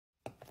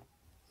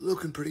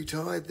Looking pretty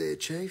tired there,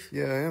 Chief.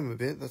 Yeah, I am a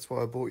bit. That's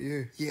why I bought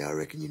you. Yeah, I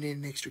reckon you need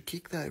an extra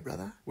kick though,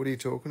 brother. What are you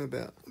talking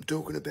about? I'm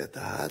talking about the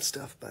hard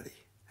stuff, buddy.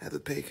 Have a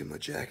peek in my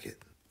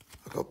jacket.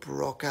 I got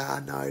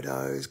Barocca,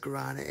 No-Dos,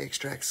 Guarana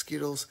extract,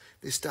 Skittles.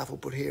 This stuff will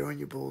put hair on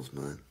your balls,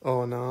 mate.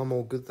 Oh, no, I'm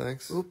all good,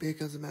 thanks. Oop, here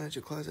comes the manager.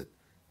 Close it.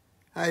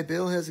 Hey,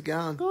 Bill, how's it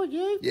going? Good,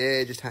 you?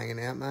 Yeah, just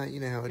hanging out, mate. You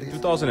know how it is.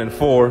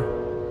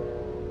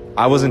 2004.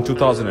 I was in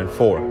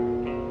 2004.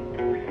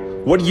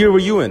 What year were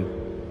you in?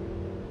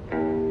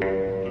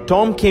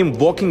 Tom came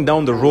walking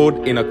down the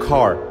road in a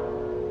car.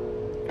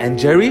 And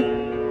Jerry?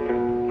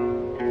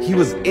 He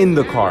was in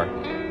the car.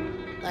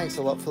 Thanks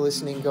a lot for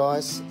listening,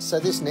 guys. So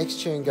this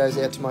next tune goes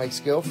out to my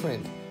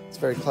ex-girlfriend. It's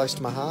very close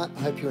to my heart.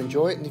 I hope you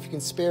enjoy it, and if you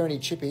can spare any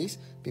chippies,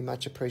 it'd be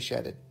much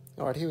appreciated.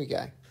 All right, here we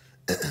go.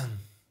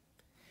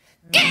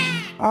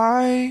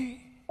 I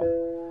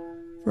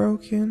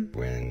broken.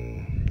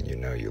 When you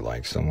know you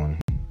like someone,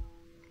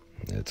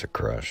 it's a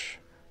crush.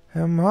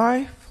 Am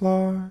I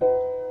flawed?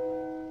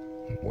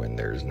 When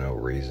there's no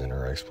reason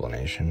or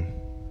explanation,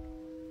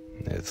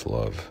 it's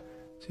love.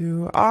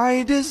 Do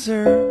I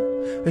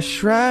deserve a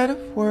shred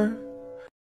of worth?